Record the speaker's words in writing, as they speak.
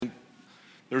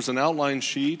There's an outline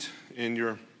sheet in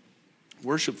your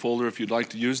worship folder if you'd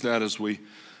like to use that as we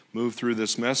move through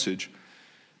this message.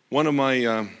 One of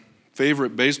my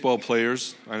favorite baseball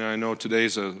players, and I know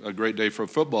today's a great day for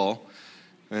football,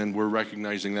 and we're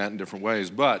recognizing that in different ways,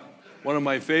 but one of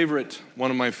my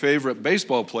favorite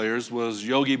baseball players was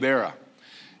Yogi Berra.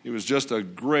 He was just a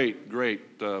great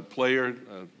player,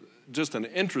 just an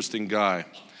interesting guy.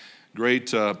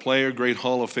 Great player, great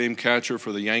Hall of Fame catcher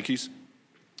for the Yankees.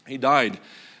 He died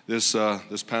this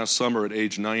past summer at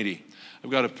age 90. I've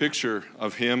got a picture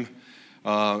of him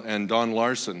and Don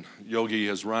Larson. Yogi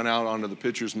has run out onto the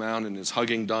pitcher's mound and is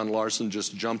hugging Don Larson,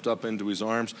 just jumped up into his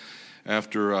arms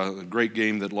after a great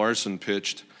game that Larson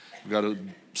pitched. We've got a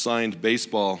signed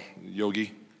baseball,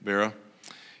 Yogi Berra.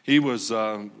 He was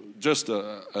just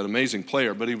an amazing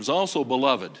player, but he was also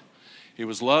beloved. He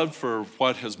was loved for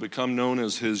what has become known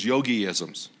as his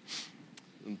yogiisms.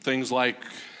 Things like,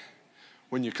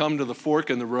 when you come to the fork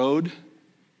in the road,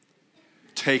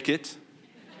 take it.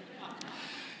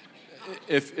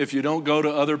 If you don't go to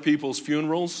other people's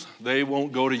funerals, they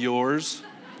won't go to yours.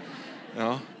 You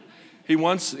know? He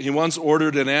once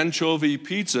ordered an anchovy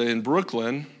pizza in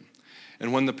Brooklyn,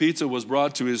 and when the pizza was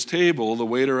brought to his table, the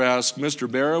waiter asked, "Mr.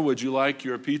 Berra, would you like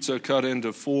your pizza cut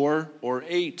into 4 or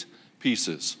 8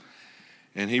 pieces?"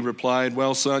 And he replied,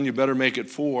 "Well, son, you better make it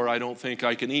 4. I don't think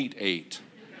I can eat 8.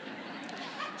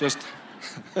 Just,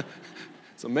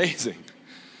 it's amazing.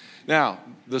 Now,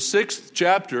 the 6th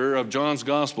chapter of John's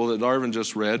Gospel that Darwin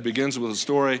just read begins with a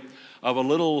story of a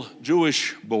little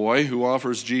Jewish boy who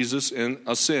offers Jesus, in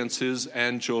a sense, his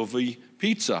anchovy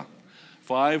pizza.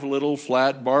 5 little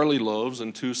flat barley loaves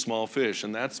and 2 small fish.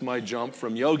 And that's my jump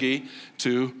from Yogi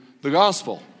to the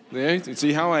Gospel. Okay? You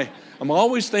see how I'm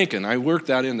always thinking, I work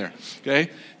that in there.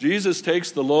 Okay? Jesus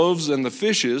takes the loaves and the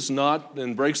fishes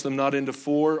and breaks them not into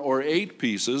 4 or 8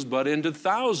 pieces, but into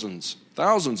thousands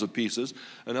of pieces,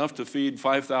 enough to feed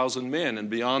 5,000 men. And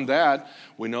beyond that,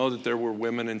 we know that there were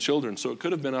women and children. So it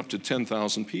could have been up to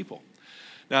 10,000 people.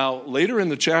 Now, later in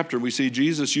the chapter, we see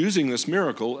Jesus using this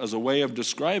miracle as a way of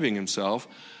describing himself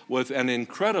with an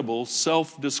incredible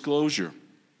self-disclosure.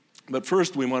 But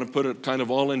first, we want to put it kind of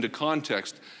all into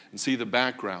context and see the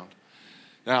background.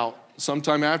 Now,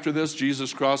 sometime after this,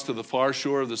 Jesus crossed to the far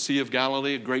shore of the Sea of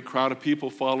Galilee. A great crowd of people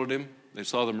followed him. They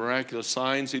saw the miraculous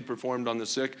signs he'd performed on the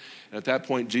sick. And at that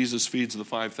point, Jesus feeds the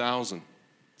 5,000.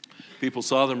 People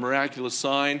saw the miraculous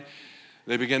sign.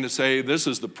 They began to say, "This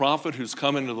is the prophet who's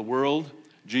come into the world."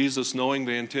 Jesus, knowing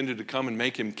they intended to come and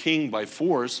make him king by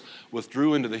force,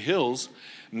 withdrew into the hills.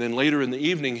 And then later in the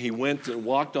evening, he went and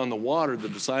walked on the water. The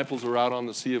disciples were out on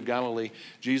the Sea of Galilee.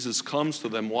 Jesus comes to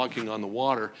them walking on the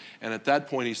water. And at that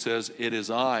point, he says, "It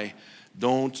is I.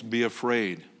 Don't be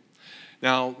afraid."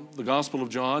 Now, the Gospel of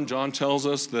John tells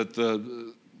us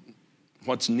that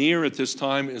what's near at this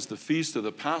time is the feast of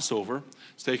the Passover.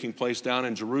 It's taking place down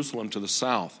in Jerusalem to the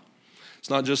south. It's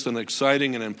not just an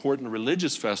exciting and important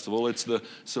religious festival, it's the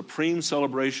supreme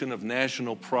celebration of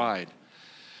national pride.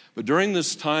 But during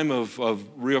this time of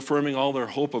reaffirming all their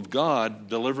hope of God,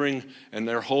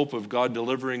 their hope of God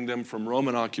delivering them from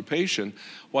Roman occupation,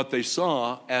 what they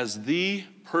saw as the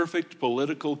perfect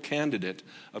political candidate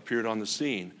appeared on the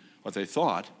scene, what they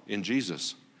thought in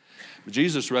Jesus. But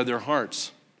Jesus read their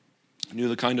hearts, knew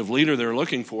the kind of leader they were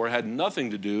looking for, had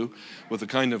nothing to do with the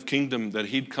kind of kingdom that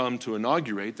he'd come to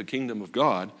inaugurate, the kingdom of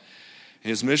God.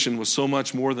 His mission was so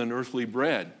much more than earthly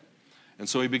bread. And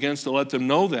so he begins to let them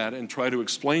know that and try to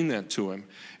explain that to him.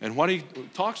 And what he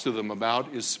talks to them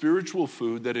about is spiritual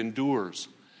food that endures.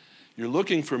 You're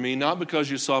looking for me not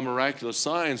because you saw miraculous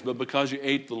signs, but because you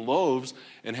ate the loaves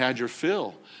and had your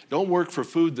fill. Don't work for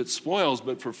food that spoils,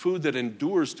 but for food that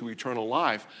endures to eternal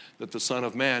life, that the Son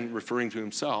of Man, referring to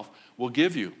himself, will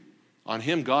give you. On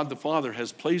him, God the Father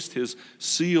has placed his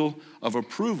seal of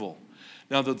approval.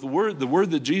 Now, the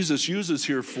word that Jesus uses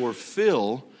here for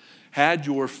fill, had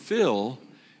your fill,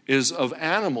 is of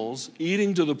animals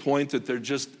eating to the point that they're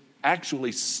just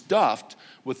actually stuffed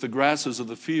with the grasses of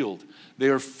the field. They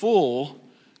are full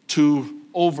to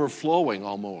overflowing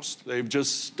almost. They've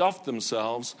just stuffed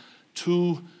themselves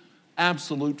to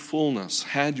absolute fullness.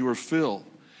 Had your fill.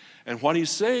 And what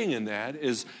he's saying in that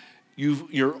is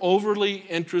you're overly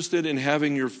interested in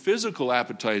having your physical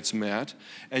appetites met,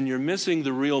 and you're missing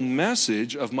the real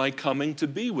message of my coming to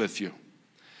be with you.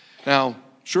 Now,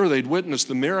 sure, they'd witnessed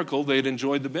the miracle, they'd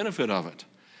enjoyed the benefit of it,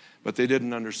 but they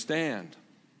didn't understand.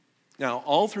 Now,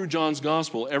 all through John's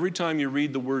Gospel, every time you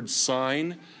read the word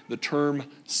sign, the term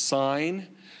sign,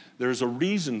 there's a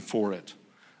reason for it.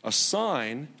 A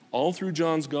sign, all through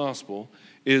John's Gospel,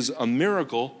 is a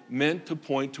miracle meant to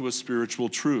point to a spiritual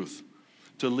truth,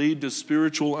 to lead to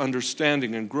spiritual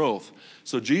understanding and growth.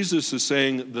 So Jesus is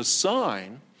saying the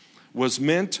sign was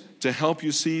meant to help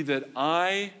you see that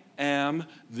I am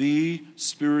the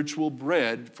spiritual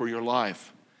bread for your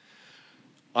life.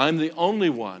 I'm the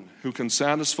only one who can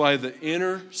satisfy the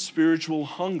inner spiritual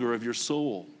hunger of your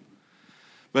soul.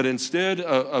 But instead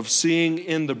of seeing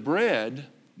in the bread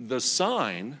the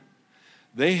sign,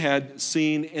 they had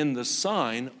seen in the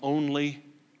sign only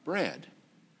bread.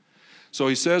 So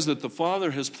he says that the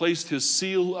Father has placed his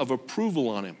seal of approval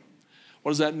on him.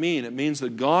 What does that mean? It means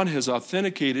that God has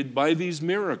authenticated by these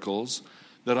miracles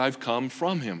that I've come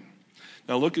from him.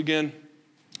 Now look again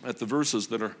at the verses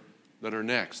that are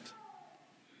next.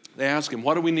 They ask him,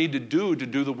 what do we need to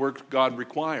do the work God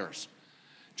requires?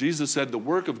 Jesus said the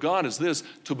work of God is this,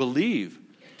 to believe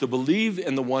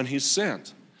in the one he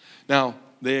sent. Now,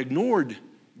 they ignored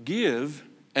give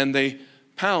and they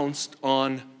pounced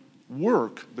on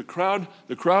work. The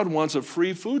crowd wants a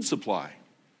free food supply.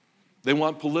 They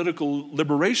want political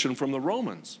liberation from the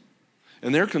Romans.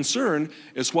 And their concern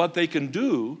is what they can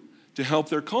do to help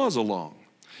their cause along.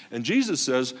 And Jesus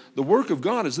says the work of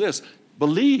God is this,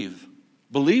 believe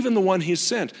in the one he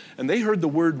sent. And they heard the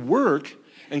word work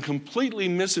and completely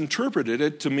misinterpreted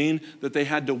it to mean that they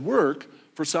had to work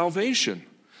for salvation.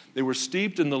 They were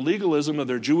steeped in the legalism of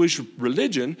their Jewish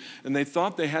religion, and they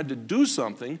thought they had to do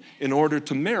something in order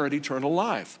to merit eternal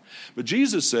life. But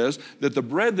Jesus says that the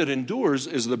bread that endures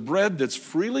is the bread that's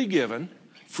freely given,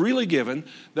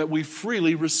 that we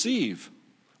freely receive.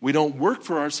 We don't work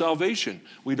for our salvation.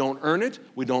 We don't earn it.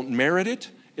 We don't merit it.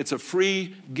 It's a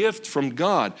free gift from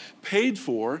God, paid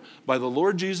for by the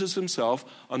Lord Jesus himself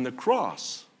on the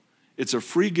cross. It's a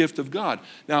free gift of God.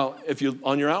 Now, if you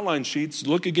on your outline sheets,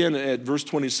 look again at verse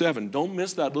 27. Don't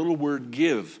miss that little word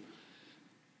give.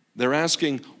 They're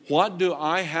asking, what do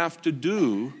I have to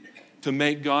do to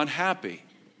make God happy?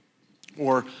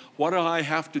 Or what do I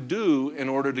have to do in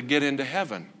order to get into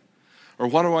heaven? Or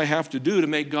what do I have to do to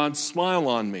make God smile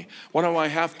on me? What do I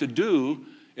have to do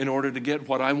in order to get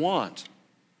what I want?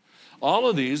 All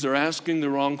of these are asking the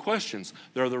wrong questions.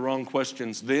 They're the wrong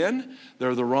questions then.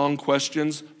 They're the wrong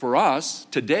questions for us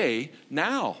today,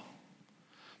 now.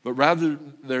 But rather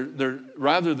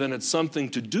than it's something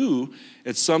to do,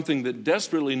 it's something that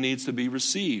desperately needs to be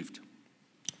received.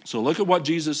 So look at what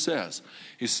Jesus says.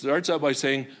 He starts out by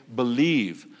saying,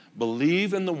 believe.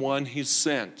 Believe in the one he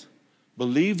sent.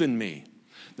 Believe in me.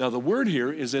 Now, the word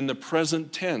here is in the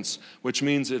present tense, which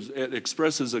means it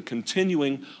expresses a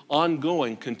continuing,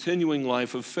 ongoing, continuing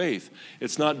life of faith.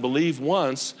 It's not believe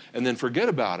once and then forget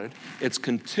about it. It's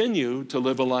continue to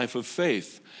live a life of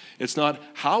faith. It's not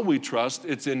how we trust,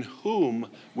 it's in whom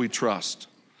we trust.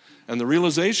 And the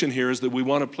realization here is that we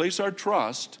want to place our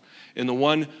trust in the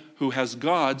one who has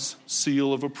God's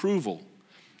seal of approval.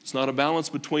 It's not a balance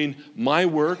between my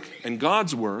work and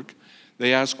God's work.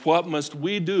 They ask, what must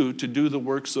we do to do the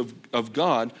works of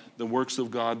God, the works of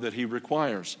God that he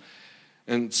requires?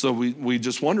 And so we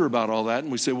just wonder about all that,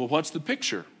 and we say, well, what's the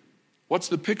picture? What's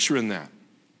the picture in that?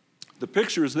 The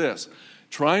picture is this,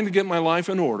 trying to get my life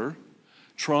in order,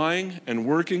 trying and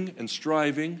working and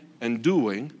striving and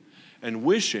doing and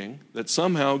wishing that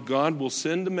somehow God will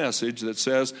send a message that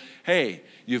says, hey,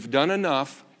 you've done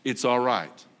enough, it's all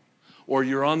right. Or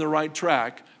you're on the right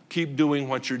track, keep doing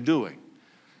what you're doing.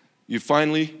 You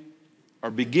finally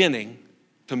are beginning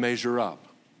to measure up.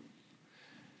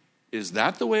 Is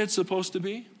that the way it's supposed to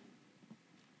be?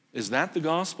 Is that the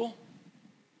gospel?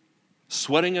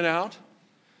 Sweating it out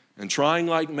and trying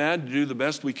like mad to do the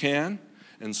best we can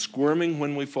and squirming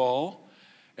when we fall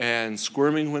and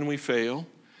squirming when we fail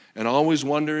and always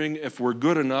wondering if we're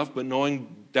good enough but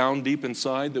knowing down deep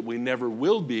inside that we never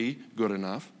will be good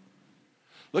enough.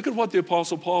 Look at what the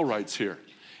Apostle Paul writes here.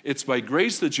 It's by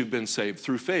grace that you've been saved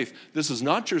through faith. This is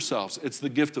not yourselves. It's the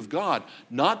gift of God,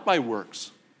 not by works,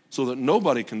 so that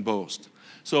nobody can boast.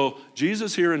 So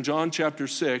Jesus here in John chapter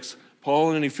 6,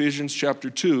 Paul in Ephesians chapter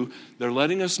 2, they're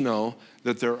letting us know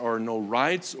that there are no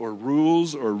rites or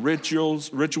rules or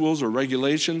rituals or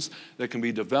regulations that can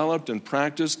be developed and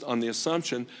practiced on the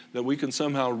assumption that we can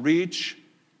somehow reach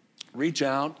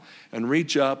out and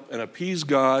reach up and appease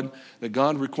God, that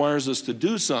God requires us to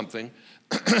do something,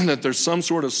 that there's some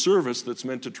sort of service that's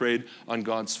meant to trade on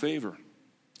God's favor.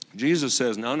 Jesus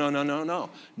says, no.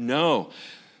 No,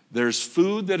 there's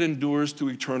food that endures to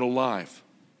eternal life,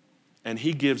 and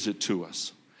he gives it to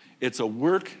us. It's a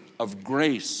work of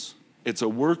grace. It's a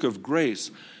work of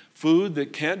grace. Food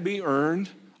that can't be earned,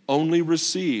 only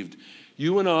received.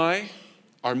 You and I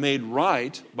are made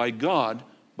right by God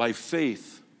by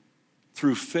faith,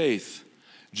 through faith.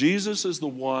 Jesus is the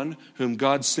one whom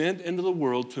God sent into the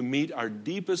world to meet our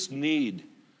deepest need.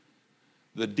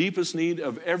 the deepest need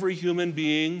of every human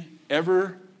being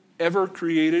ever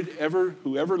created,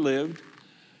 who ever lived,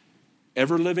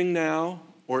 ever living now,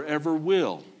 or ever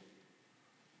will.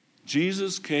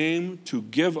 Jesus came to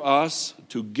give us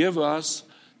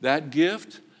that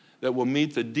gift that will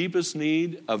meet the deepest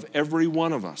need of every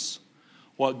one of us.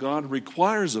 What God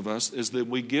requires of us is that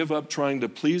we give up trying to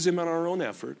please Him in our own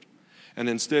effort and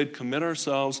instead commit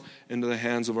ourselves into the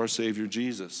hands of our Savior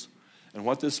Jesus. And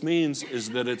what this means is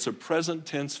that it's a present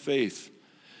tense faith.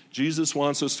 Jesus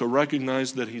wants us to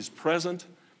recognize that He's present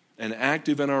and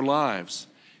active in our lives.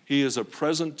 He is a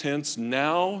present tense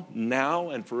now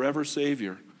and forever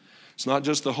Savior. It's not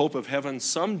just the hope of heaven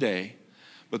someday,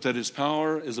 but that His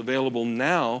power is available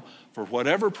now for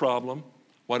whatever problem,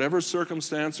 whatever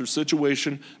circumstance or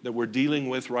situation that we're dealing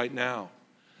with right now.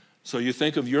 So you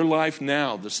think of your life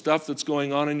now, the stuff that's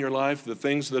going on in your life, the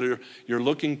things that you're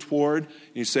looking toward.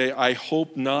 You say, I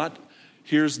hope not.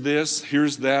 Here's this,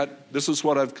 here's that. This is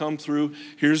what I've come through.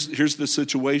 Here's the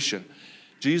situation.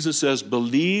 Jesus says,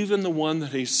 believe in the one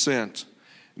that He sent.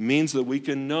 It means that we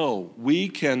can know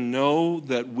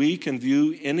that we can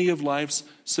view any of life's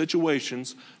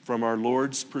situations from our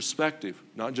Lord's perspective,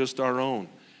 not just our own.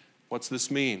 What's this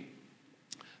mean?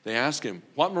 They ask Him,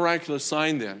 what miraculous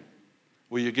sign then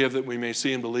will you give that we may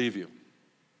see and believe you?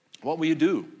 What will you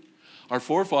do? Our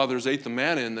forefathers ate the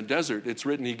manna in the desert. It's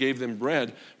written He gave them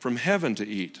bread from heaven to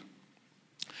eat.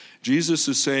 Jesus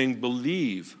is saying,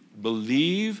 believe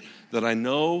that I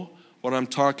know what I'm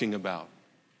talking about.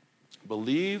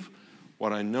 Believe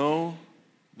what I know,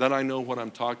 that I know what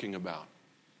I'm talking about.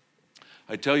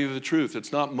 I tell you the truth,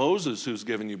 it's not Moses who's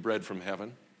given you bread from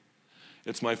heaven.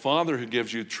 It's my Father who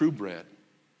gives you true bread.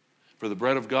 For the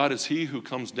bread of God is He who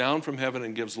comes down from heaven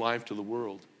and gives life to the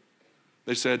world.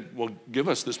 They said, well, give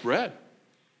us this bread.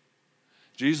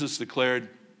 Jesus declared,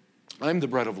 I'm the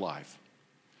bread of life.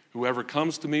 Whoever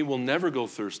comes to me will never go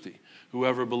thirsty.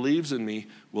 Whoever believes in me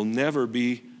will never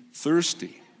be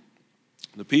thirsty.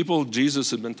 The people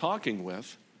Jesus had been talking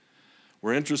with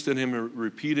were interested in Him,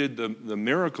 repeated the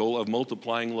miracle of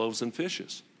multiplying loaves and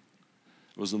fishes.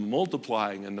 It was the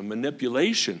multiplying and the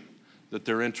manipulation that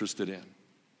they're interested in.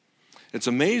 It's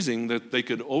amazing that they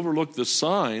could overlook the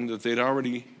sign that they'd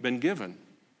already been given.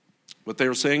 But they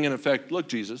were saying, in effect, look,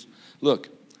 Jesus, look,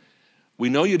 we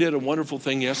know you did a wonderful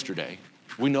thing yesterday.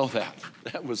 We know that.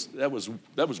 That was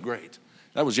great.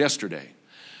 That was yesterday.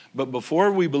 But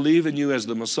before we believe in you as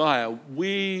the Messiah,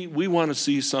 we want to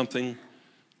see something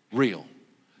real.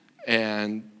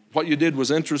 And what you did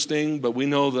was interesting, but we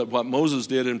know that what Moses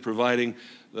did in providing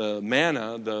the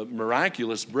manna, the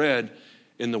miraculous bread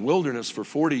in the wilderness for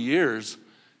 40 years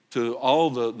to all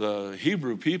the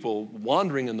Hebrew people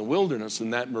wandering in the wilderness,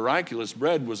 and that miraculous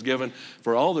bread was given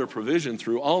for all their provision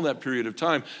through all that period of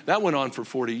time. That went on for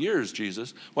 40 years,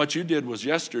 Jesus. What you did was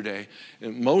yesterday,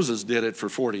 and Moses did it for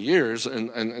 40 years,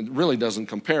 and it really doesn't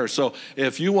compare. So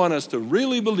if you want us to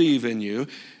really believe in you,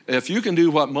 if you can do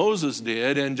what Moses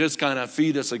did and just kind of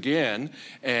feed us again,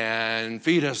 and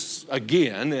feed us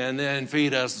again, and then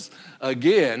feed us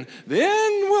again,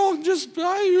 then we'll just,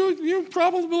 you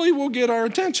probably will get our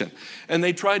attention. And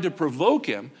they tried to provoke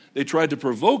Him. They tried to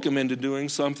provoke Him into doing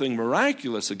something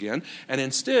miraculous again. And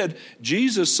instead,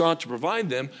 Jesus sought to provide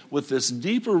them with this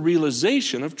deeper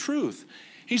realization of truth.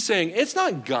 He's saying, it's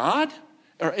not God,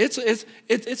 or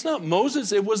it's not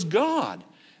Moses, it was God.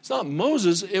 It's not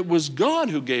Moses, it was God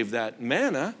who gave that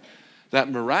manna, that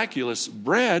miraculous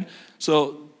bread.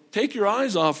 So take your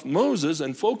eyes off Moses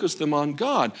and focus them on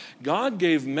God. God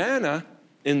gave manna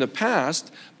in the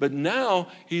past, but now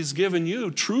He's given you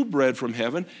true bread from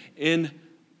heaven in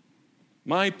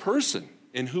my person,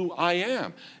 in who I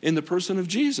am, in the person of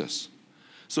Jesus.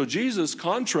 So Jesus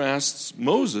contrasts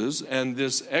Moses and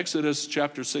this Exodus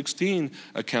chapter 16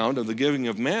 account of the giving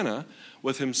of manna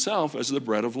with Himself as the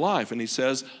bread of life. And He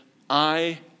says,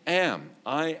 I am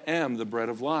the bread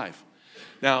of life.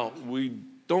 Now, we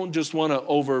don't just want to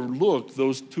overlook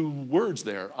those two words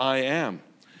there, I am.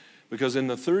 Because in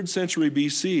the 3rd century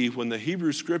BC, when the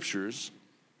Hebrew scriptures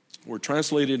were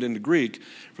translated into Greek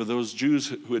for those Jews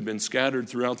who had been scattered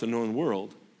throughout the known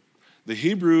world, the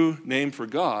Hebrew name for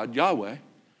God, Yahweh,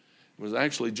 was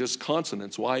actually just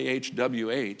consonants,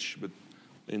 YHWH, but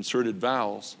inserted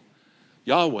vowels.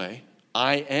 Yahweh,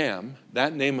 I am,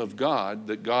 that name of God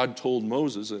that God told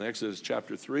Moses in Exodus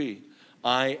chapter 3,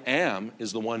 I am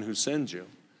is the one who sends you.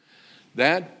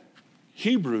 That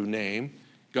Hebrew name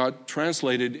got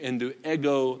translated into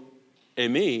ego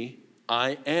eimi,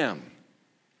 I am.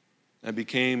 That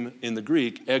became, in the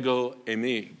Greek, ego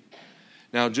eimi.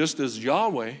 Now, just as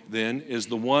Yahweh, then, is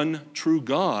the one true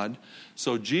God,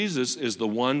 so Jesus is the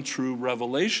one true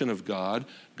revelation of God,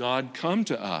 God come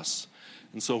to us.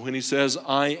 And so when he says,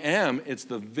 I am, it's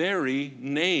the very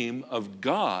name of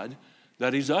God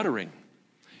that he's uttering.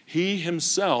 He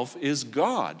himself is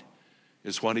God,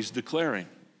 is what he's declaring.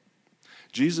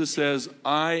 Jesus says,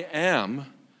 I am,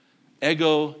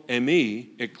 ego eimi.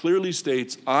 It clearly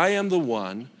states, I am the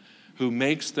one who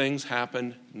makes things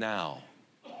happen now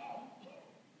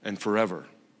and forever.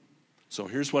 So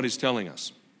here's what he's telling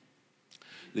us.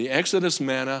 The Exodus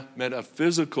manna met a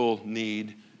physical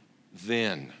need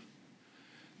then.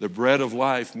 The bread of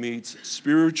life meets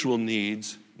spiritual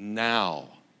needs now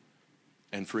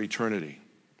and for eternity.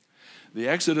 The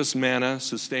Exodus manna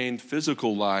sustained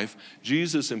physical life.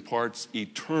 Jesus imparts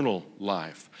eternal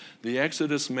life. The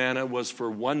Exodus manna was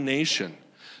for one nation.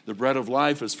 The bread of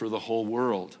life is for the whole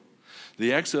world.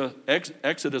 The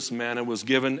Exodus manna was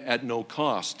given at no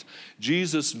cost.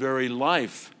 Jesus' very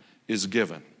life is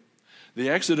given. The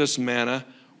Exodus manna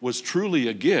was truly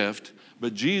a gift,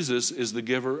 but Jesus is the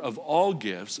giver of all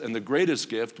gifts, and the greatest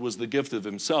gift was the gift of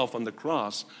himself on the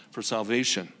cross for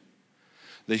salvation.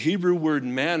 The Hebrew word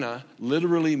manna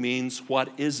literally means, what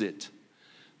is it?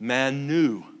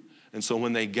 Manu. And so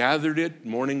when they gathered it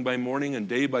morning by morning and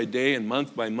day by day and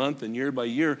month by month and year by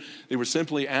year, they were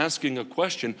simply asking a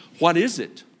question, what is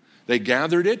it? They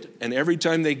gathered it, and every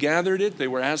time they gathered it, they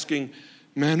were asking,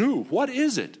 Manu, what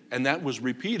is it? And that was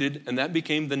repeated, and that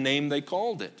became the name they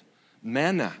called it.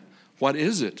 Manna, what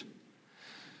is it?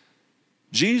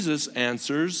 Jesus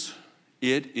answers,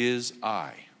 it is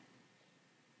I.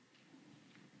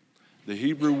 The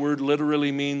Hebrew word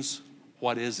literally means,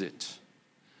 what is it?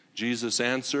 Jesus'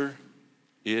 answer,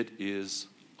 it is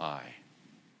I.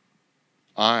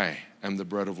 I am the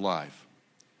bread of life.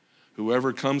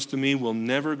 Whoever comes to me will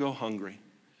never go hungry.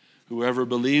 Whoever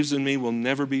believes in me will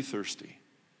never be thirsty.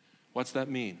 What's that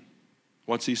mean?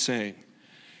 What's he saying?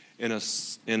 In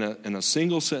a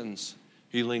single sentence,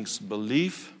 he links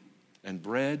belief and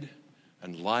bread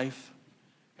and life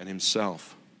and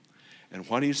himself. And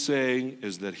what he's saying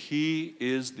is that he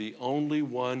is the only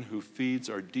one who feeds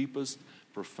our deepest,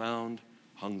 profound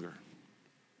hunger.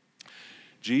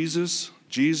 Jesus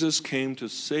came to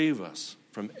save us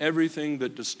from everything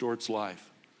that distorts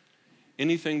life.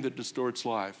 Anything that distorts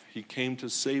life, he came to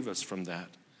save us from that.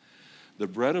 The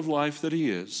bread of life that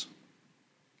he is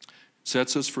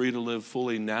sets us free to live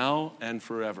fully now and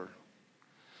forever.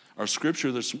 Our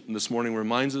scripture this morning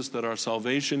reminds us that our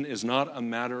salvation is not a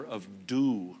matter of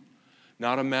do,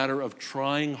 not a matter of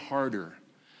trying harder.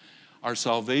 Our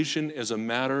salvation is a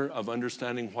matter of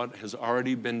understanding what has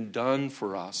already been done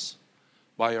for us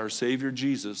by our Savior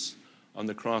Jesus on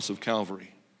the cross of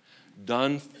Calvary,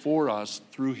 done for us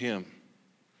through him.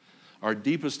 Our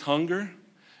deepest hunger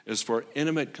is for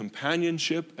intimate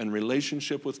companionship and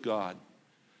relationship with God.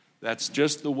 That's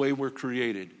just the way we're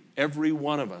created. Every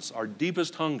one of us, our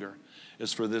deepest hunger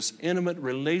is for this intimate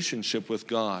relationship with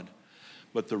God.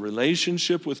 But the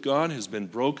relationship with God has been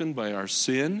broken by our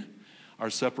sin, our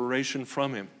separation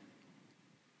from him.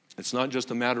 It's not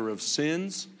just a matter of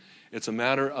sins. It's a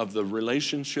matter of the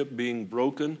relationship being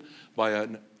broken by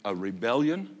a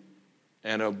rebellion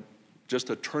and just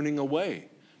a turning away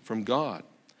from God.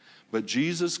 But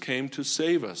Jesus came to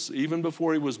save us. Even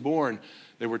before he was born,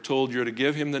 they were told, you're to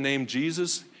give him the name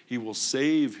Jesus. He will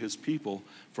save his people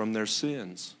from their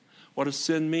sins. What does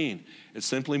sin mean? It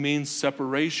simply means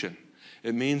separation.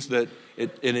 It means that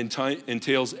it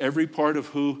entails every part of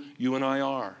who you and I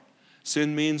are.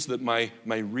 Sin means that my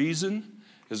reason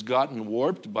has gotten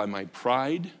warped by my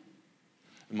pride,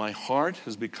 and my heart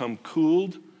has become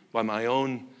cooled by my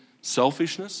own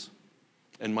selfishness,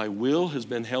 and my will has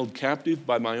been held captive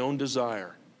by my own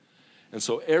desire. And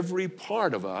so every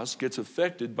part of us gets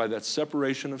affected by that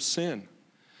separation of sin.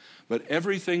 But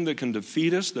everything that can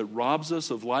defeat us, that robs us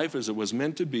of life as it was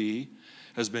meant to be,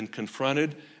 has been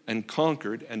confronted and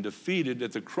conquered and defeated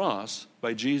at the cross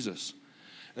by Jesus.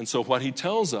 And so what he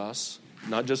tells us,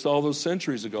 not just all those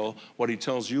centuries ago, what he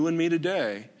tells you and me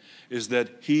today is that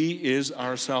he is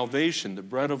our salvation. The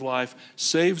bread of life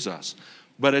saves us.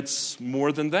 But it's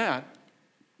more than that.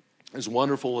 As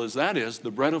wonderful as that is,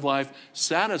 the bread of life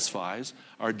satisfies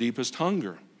our deepest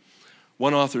hunger.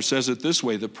 One author says it this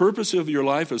way: the purpose of your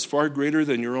life is far greater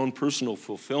than your own personal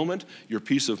fulfillment, your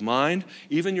peace of mind,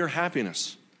 even your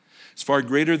happiness. It's far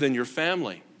greater than your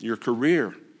family, your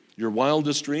career, your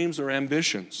wildest dreams or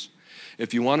ambitions.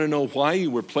 If you want to know why you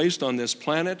were placed on this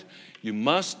planet, you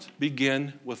must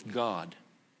begin with God.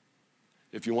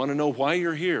 If you want to know why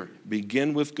you're here,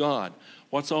 begin with God.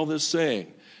 What's all this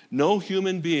saying? No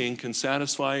human being can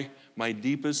satisfy my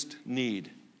deepest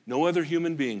need. No other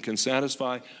human being can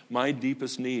satisfy my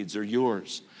deepest needs or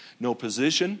yours. No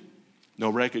position, no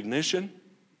recognition,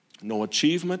 no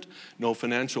achievement, no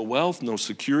financial wealth, no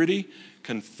security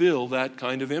can fill that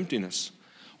kind of emptiness.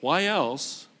 Why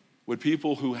else would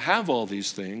people who have all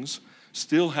these things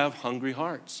still have hungry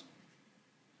hearts?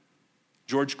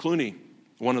 George Clooney,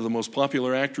 one of the most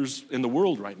popular actors in the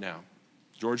world right now,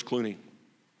 George Clooney,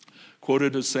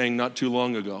 quoted as saying not too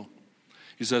long ago,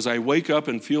 he says, "I wake up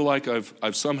and feel like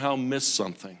I've somehow missed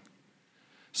something.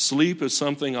 Sleep is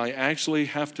something I actually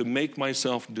have to make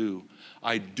myself do.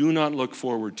 I do not look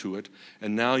forward to it,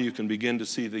 and now you can begin to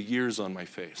see the years on my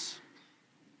face."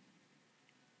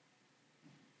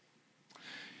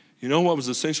 You know what was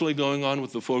essentially going on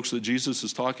with the folks that Jesus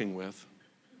is talking with,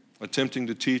 attempting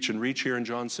to teach and reach here in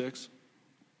John 6?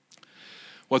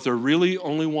 What they're really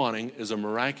only wanting is a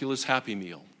miraculous happy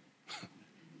meal.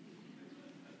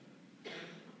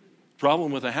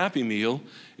 Problem with a happy meal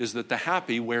is that the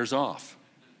happy wears off.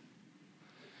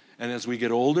 And as we get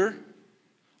older,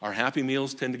 our happy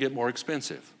meals tend to get more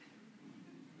expensive.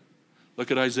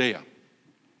 Look at Isaiah.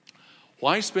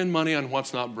 Why spend money on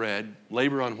what's not bread,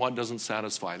 labor on what doesn't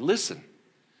satisfy? Listen,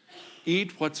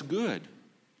 eat what's good.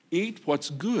 Eat what's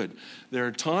good. There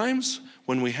are times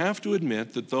when we have to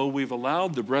admit that though we've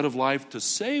allowed the bread of life to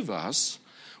save us,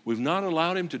 we've not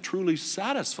allowed him to truly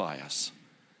satisfy us.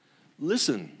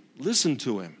 Listen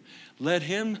to him. Let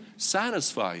him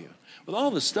satisfy you. With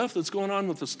all the stuff that's going on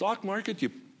with the stock market,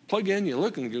 you plug in, you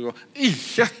look, and you go, you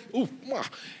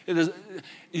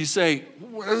say,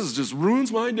 well, this just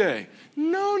ruins my day.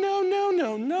 No.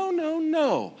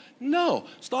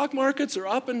 Stock markets are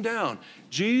up and down.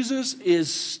 Jesus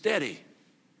is steady.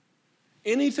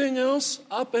 Anything else,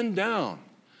 up and down.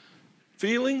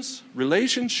 Feelings,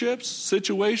 relationships,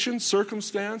 situations,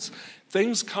 circumstance,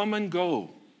 things come and go.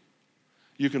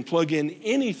 You can plug in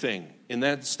anything in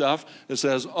that stuff that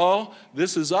says, oh,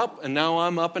 this is up and now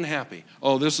I'm up and happy.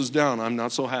 Oh, this is down, I'm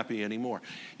not so happy anymore.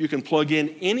 You can plug in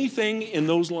anything in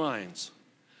those lines.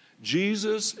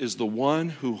 Jesus is the one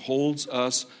who holds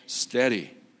us steady.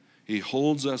 He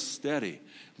holds us steady.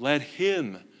 Let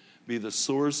him be the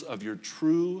source of your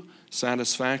true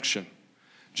satisfaction.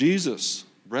 Jesus,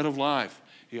 bread of life,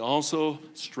 he also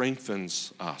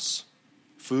strengthens us.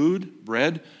 Food,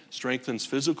 bread, strengthens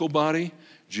physical body.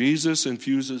 Jesus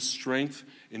infuses strength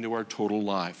into our total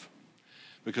life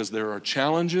because there are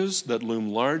challenges that loom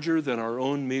larger than our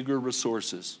own meager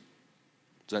resources.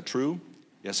 Is that true?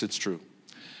 Yes, it's true.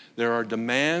 There are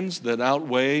demands that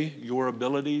outweigh your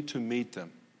ability to meet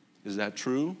them. Is that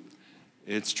true?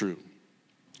 It's true.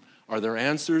 Are there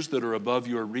answers that are above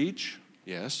your reach?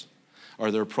 Yes. Are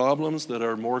there problems that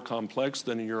are more complex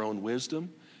than your own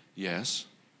wisdom? Yes.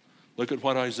 Look at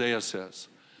what Isaiah says.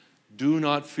 Do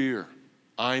not fear.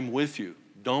 I'm with you.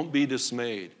 Don't be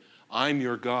dismayed. I'm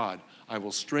your God. I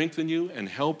will strengthen you and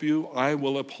help you. I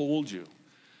will uphold you.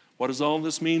 What does all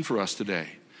this mean for us today?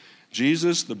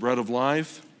 Jesus, the bread of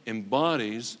life,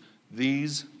 embodies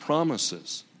these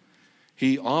promises.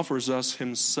 He offers us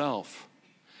himself.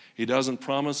 He doesn't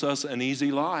promise us an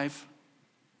easy life.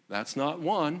 That's not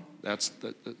one.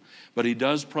 But he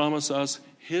does promise us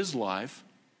his life,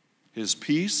 his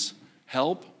peace,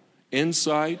 help,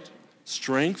 insight,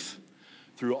 strength,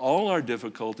 through all our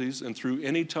difficulties and through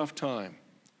any tough time.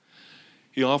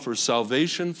 He offers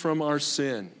salvation from our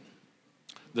sin,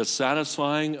 the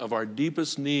satisfying of our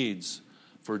deepest needs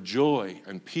for joy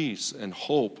and peace and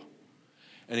hope.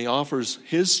 And he offers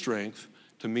his strength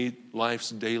to meet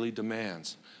life's daily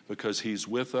demands because he's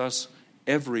with us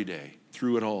every day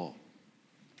through it all.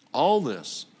 All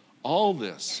this,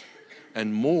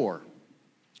 and more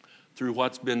through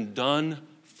what's been done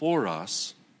for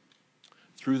us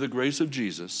through the grace of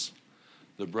Jesus,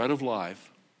 the bread of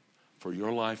life for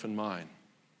your life and mine.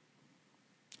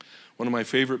 One of my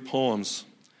favorite poems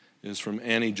is from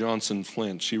Annie Johnson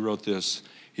Flint. She wrote this: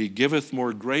 He giveth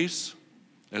more grace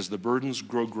as the burdens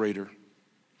grow greater.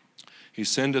 He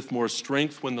sendeth more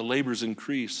strength when the labors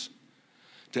increase.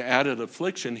 To added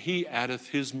affliction, he addeth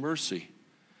his mercy.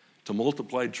 To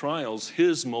multiplied trials,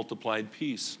 his multiplied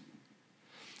peace.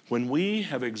 When we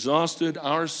have exhausted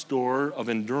our store of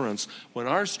endurance, when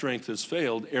our strength has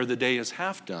failed ere the day is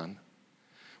half done,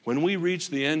 when we reach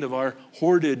the end of our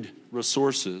hoarded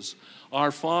resources, our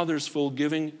Father's full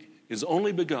giving is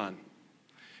only begun.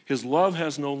 His love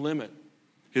has no limit.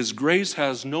 His grace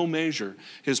has no measure.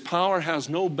 His power has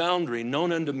no boundary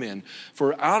known unto men.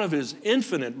 For out of his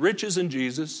infinite riches in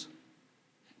Jesus,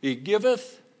 he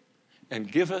giveth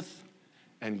and giveth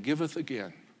and giveth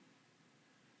again.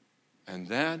 And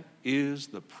that is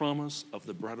the promise of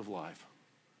the bread of life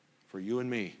for you and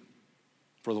me,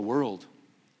 for the world,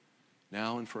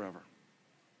 now and forever.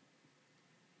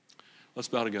 Let's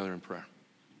bow together in prayer.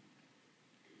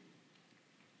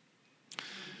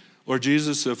 Lord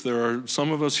Jesus, if there are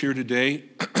some of us here today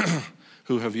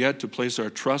who have yet to place our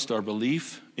trust, our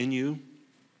belief in you,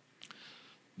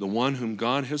 the one whom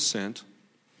God has sent,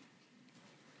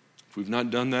 if we've not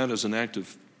done that as an act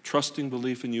of trusting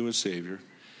belief in you as Savior,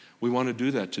 we want to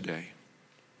do that today.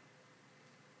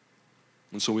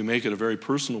 And so we make it a very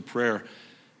personal prayer.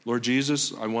 Lord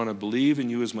Jesus, I want to believe in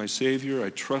you as my Savior. I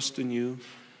trust in you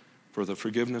for the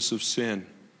forgiveness of sin,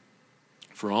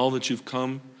 for all that you've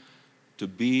come to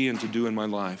be and to do in my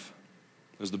life.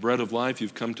 As the bread of life,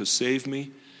 you've come to save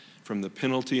me from the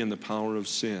penalty and the power of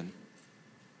sin.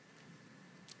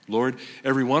 Lord,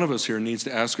 every one of us here needs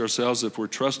to ask ourselves if we're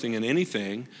trusting in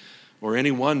anything or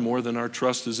anyone more than our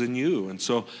trust is in you. And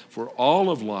so for all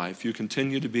of life, you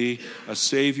continue to be a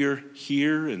Savior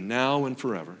here and now and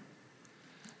forever.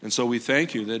 And so we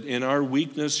thank you that in our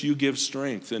weakness you give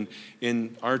strength, and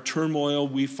in our turmoil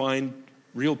we find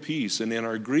real peace, and in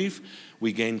our grief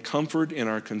we gain comfort, in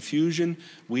our confusion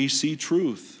we see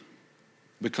truth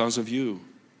because of you.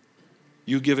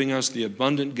 You giving us the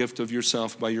abundant gift of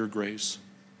yourself by your grace.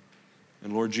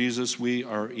 And Lord Jesus, we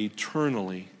are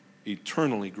eternally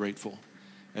grateful,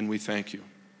 and we thank you.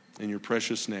 In your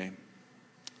precious name,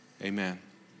 amen.